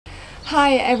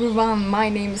Hi everyone, my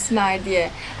name is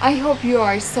Nadia. I hope you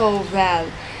are so well.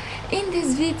 In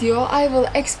this video, I will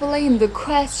explain the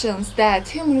questions that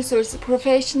human resource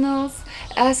professionals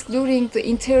ask during the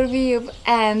interview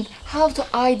and how the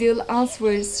ideal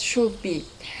answers should be.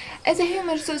 As a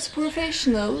human resource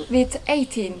professional with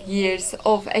 18 years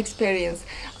of experience,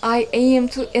 I aim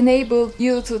to enable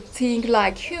you to think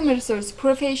like human resource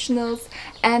professionals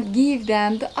and give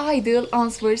them the ideal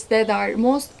answers that are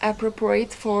most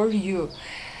appropriate for you.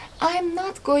 I'm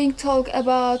not going to talk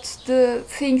about the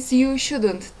things you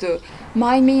shouldn't do.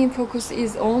 My main focus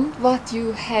is on what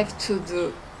you have to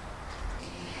do.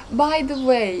 By the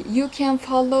way, you can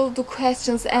follow the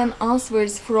questions and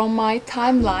answers from my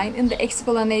timeline in the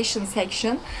explanation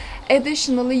section.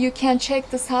 Additionally, you can check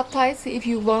the subtitles if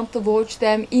you want to watch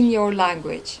them in your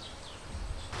language.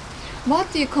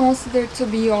 What do you consider to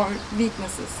be your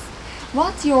weaknesses?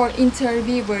 What your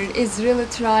interviewer is really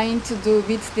trying to do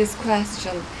with this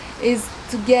question is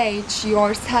to gauge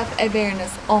your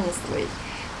self-awareness honestly.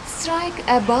 Strike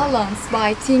a balance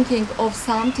by thinking of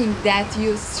something that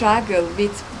you struggle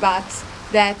with but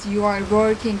that you are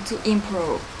working to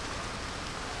improve.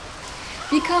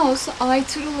 Because I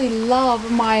truly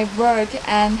love my work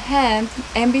and have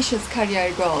ambitious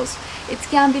career goals, it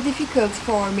can be difficult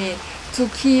for me to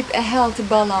keep a healthy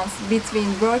balance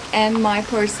between work and my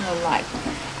personal life.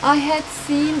 I had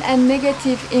seen a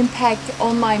negative impact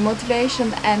on my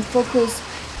motivation and focus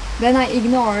when I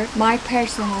ignore my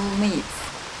personal needs.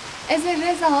 As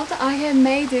a result, I have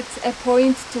made it a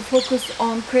point to focus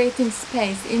on creating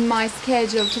space in my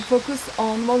schedule to focus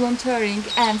on volunteering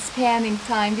and spending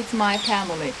time with my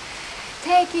family.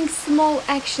 Taking small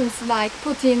actions like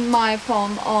putting my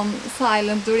phone on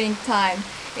silent during time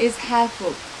is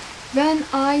helpful. When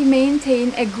I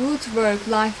maintain a good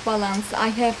work-life balance, I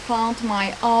have found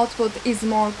my output is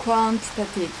more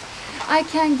quantitative. I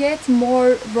can get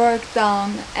more work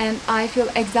done and I feel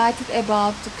excited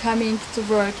about coming to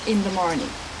work in the morning.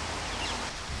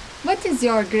 What is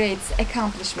your greatest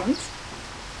accomplishment?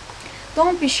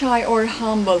 Don't be shy or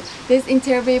humble. This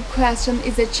interview question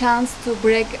is a chance to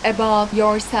brag about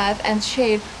yourself and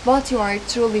share what you are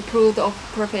truly proud of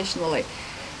professionally.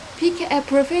 Pick a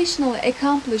professional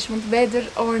accomplishment whether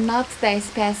or not they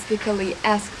specifically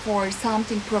ask for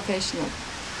something professional.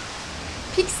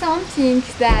 Pick something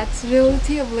that's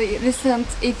relatively recent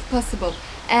if possible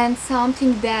and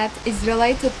something that is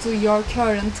related to your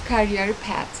current career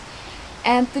path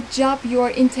and the job you're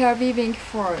interviewing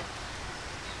for.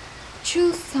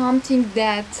 Choose something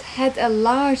that had a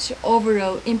large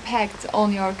overall impact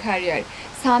on your career,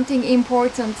 something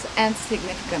important and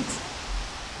significant.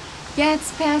 Get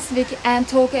specific and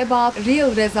talk about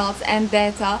real results and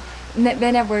data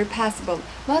whenever possible.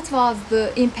 What was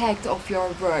the impact of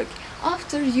your work?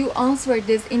 After you answer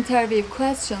these interview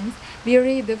questions, be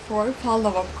ready for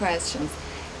follow-up questions.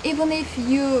 Even if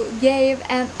you gave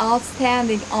an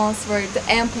outstanding answer, the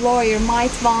employer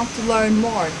might want to learn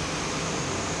more.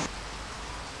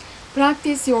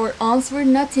 Practice your answer,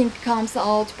 nothing comes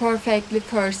out perfectly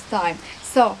first time.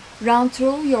 So, run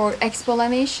through your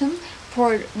explanation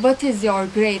for what is your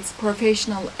greatest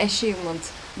professional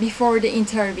achievement before the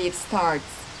interview starts.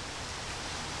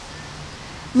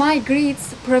 My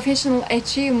greatest professional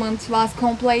achievement was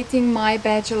completing my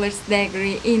bachelor's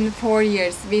degree in 4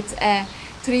 years with a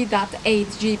 3.8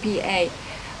 GPA.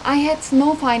 I had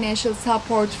no financial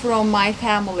support from my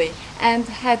family and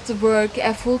had to work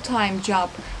a full-time job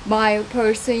while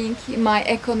pursuing my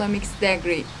economics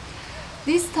degree.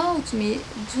 This taught me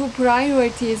to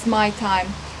prioritize my time,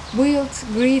 build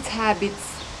great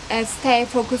habits, and stay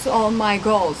focused on my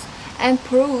goals, and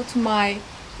prove my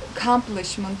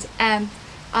accomplishment. And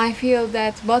I feel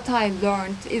that what I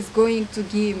learned is going to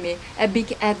give me a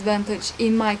big advantage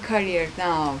in my career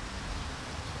now.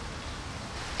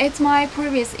 At my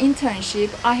previous internship,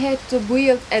 I had to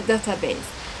build a database,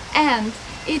 and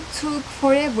it took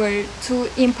forever to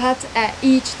input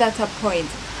each data point.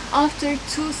 After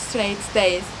 2 straight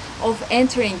days of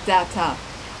entering data,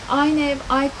 I knew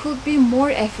I could be more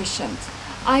efficient.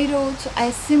 I wrote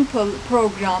a simple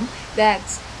program that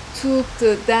took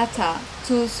the data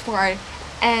tools for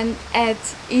and add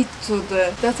it to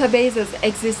the database's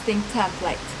existing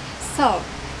template, so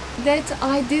that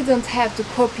I didn't have to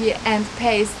copy and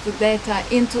paste the data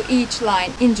into each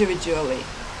line individually.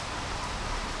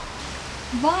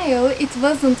 While it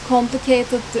wasn't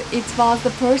complicated, it was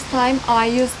the first time I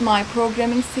used my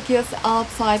programming skills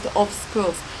outside of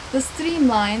schools, the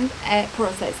streamlined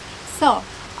process, so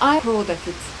I'm proud of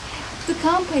it. The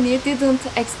company didn't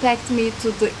expect me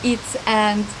to do it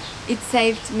and it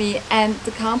saved me and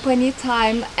the company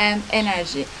time and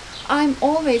energy. I'm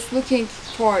always looking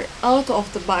for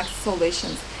out-of-the-box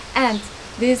solutions, and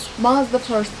this was the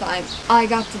first time I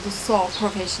got to do so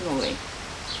professionally.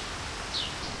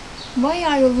 Why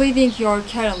are you leaving your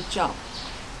current job?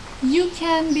 You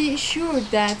can be sure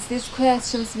that these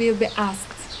questions will be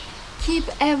asked. Keep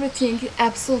everything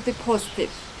absolutely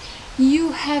positive.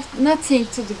 You have nothing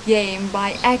to gain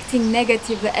by acting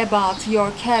negatively about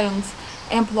your current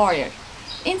employer.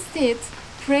 Instead,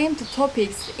 frame the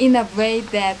topics in a way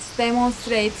that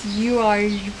demonstrates your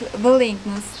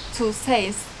willingness to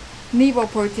seize new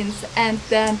opportunities and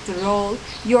that the role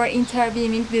you are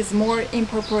interviewing is more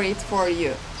appropriate for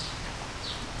you.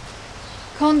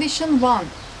 Condition 1.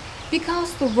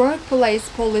 Because the workplace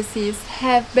policies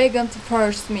have begun to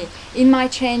force me in my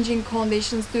changing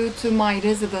conditions due to my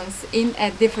residence in a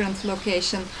different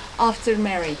location after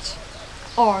marriage.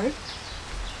 Or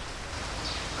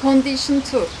Condition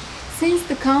 2. Since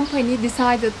the company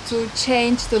decided to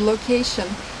change the location,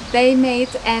 they made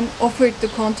an offer to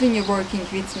continue working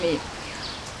with me.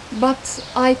 But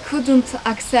I couldn't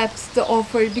accept the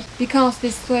offer because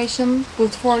the situation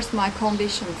would force my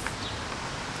conditions.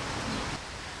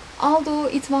 Although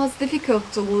it was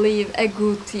difficult to leave a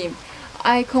good team,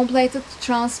 I completed to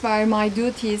transfer my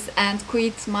duties and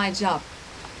quit my job.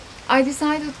 I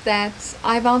decided that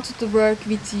I wanted to work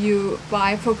with you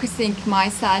by focusing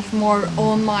myself more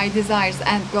on my desires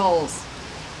and goals.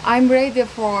 I'm ready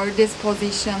for this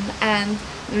position and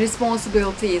the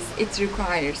responsibilities it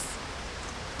requires.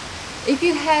 If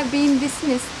you have been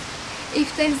dismissed,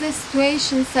 if there is a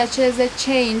situation such as a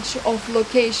change of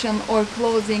location or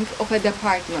closing of a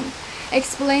department,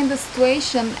 explain the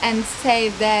situation and say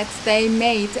that they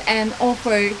made an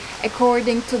offer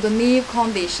according to the new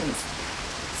conditions.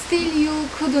 Still, you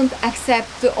couldn't accept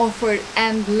the offer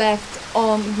and left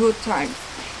on good terms.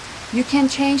 You can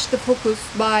change the focus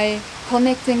by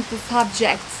connecting the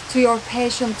subjects to your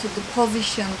passion to the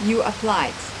position you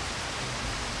applied.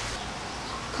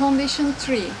 Condition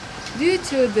 3. Due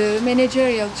to the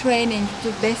managerial training,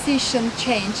 the decision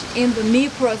change in the new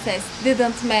process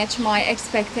didn't match my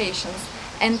expectations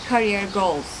and career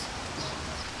goals.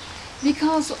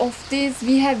 Because of this,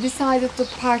 we have decided to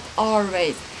part our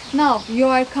ways. Now,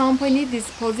 your company, this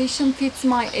position fits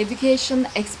my education,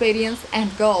 experience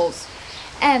and goals.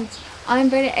 And I'm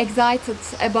very excited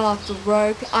about the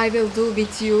work I will do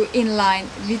with you in line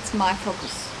with my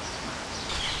focus.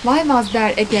 Why was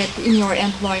there a gap in your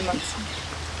employment?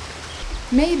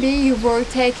 Maybe you were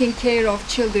taking care of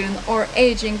children or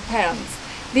aging parents,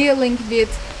 dealing with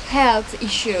health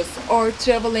issues or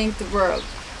traveling the world.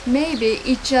 Maybe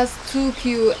it just took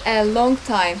you a long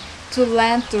time to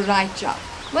land the right job.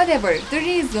 Whatever the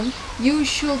reason, you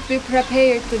should be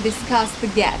prepared to discuss the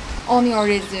gap on your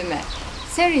resume.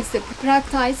 Seriously,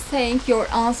 practice saying your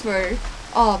answer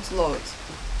out loud.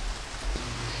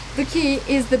 The key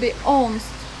is to be honest,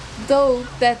 though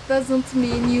that doesn't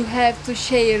mean you have to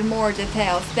share more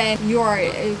details than you are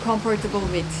comfortable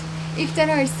with. If there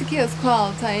are skills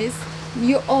qualities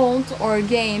you owned or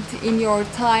gained in your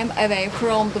time away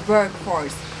from the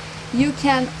workforce, you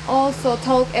can also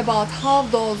talk about how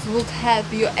those would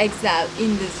help you excel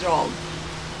in this role.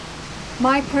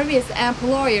 My previous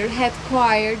employer had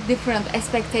quite different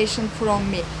expectations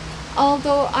from me.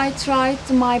 Although I tried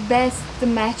my best to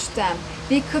match them,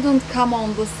 we couldn't come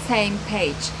on the same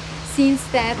page. Since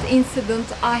that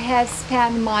incident, I have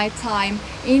spent my time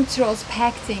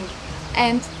introspecting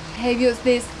and have used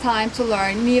this time to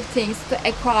learn new things to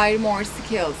acquire more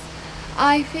skills.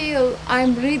 I feel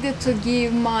I'm ready to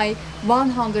give my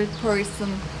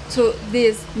 100% to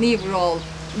this new role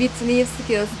with new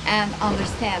skills and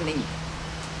understanding.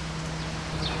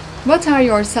 What are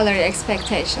your salary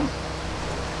expectations?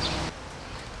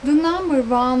 The number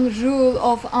one rule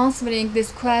of answering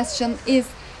this question is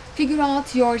figure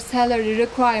out your salary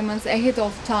requirements ahead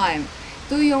of time.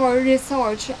 Do your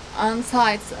research on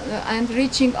sites and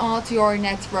reaching out your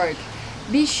network.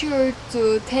 Be sure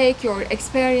to take your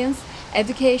experience,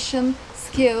 education,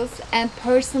 skills and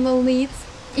personal needs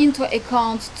into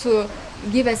account to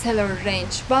give a salary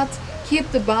range, but keep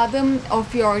the bottom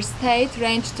of your state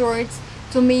range towards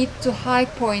to meet the high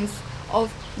points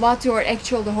of what you are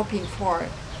actually hoping for.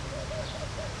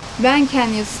 When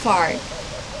can you start?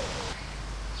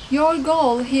 Your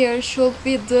goal here should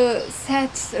be to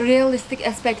set realistic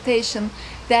expectations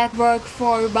that work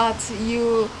for both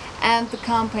you and the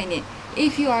company.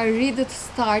 If you are ready to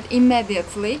start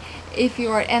immediately, if you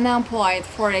are unemployed,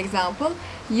 for example,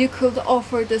 you could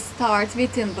offer to start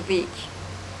within the week.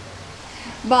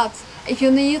 But if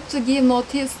you need to give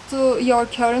notice to your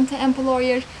current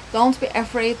employer, don't be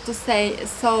afraid to say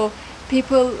so.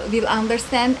 People will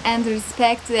understand and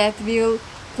respect that will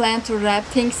plan to wrap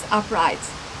things up right.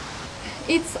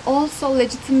 It's also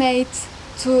legitimate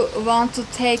to want to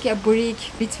take a break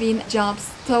between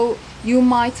jobs, so you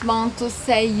might want to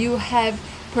say you have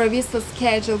previously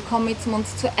scheduled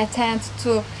commitments to attend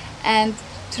to and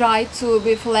try to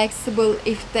be flexible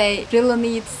if they really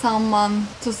need someone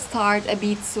to start a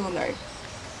bit sooner.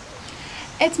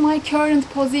 At my current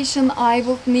position, I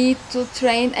would need to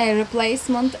train a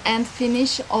replacement and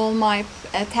finish all my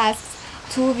tasks.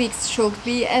 2 weeks should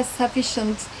be a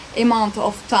sufficient amount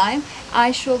of time.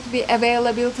 I should be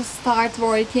available to start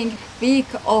working week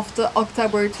of the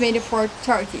October 24th,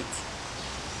 30th.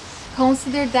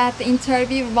 Consider that the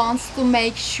interview wants to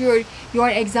make sure you are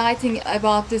excited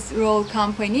about this role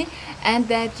company and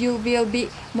that you will be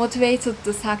motivated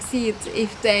to succeed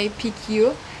if they pick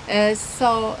you.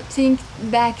 So think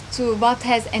back to what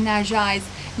has energized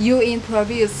you in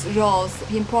previous roles.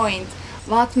 Pinpoint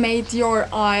what made your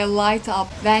eye light up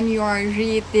when you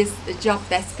read this job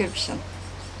description.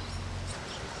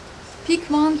 Pick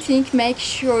one thing, make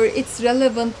sure it's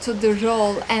relevant to the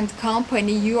role and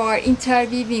company you are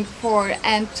interviewing for,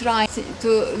 and try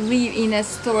to weave in a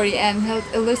story and help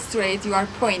illustrate your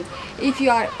point. If you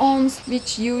are honest,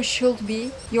 which you should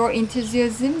be, your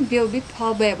enthusiasm will be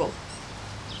palpable.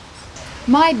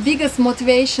 My biggest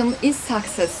motivation is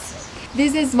success.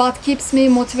 This is what keeps me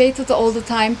motivated all the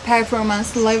time,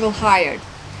 performance level higher.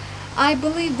 I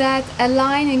believe that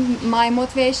aligning my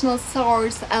motivational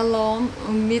source along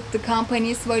with the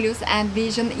company's values and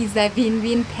vision is a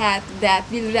win-win path that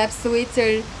will reap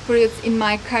sweeter fruits in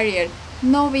my career.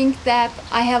 Knowing that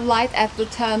I have light at the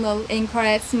tunnel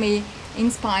inspires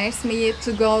me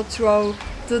to go through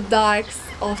the darks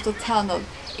of the tunnel.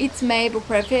 It may be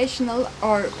professional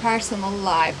or personal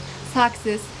life.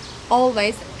 Success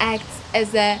always acts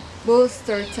as a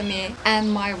booster to me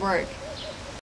and my work.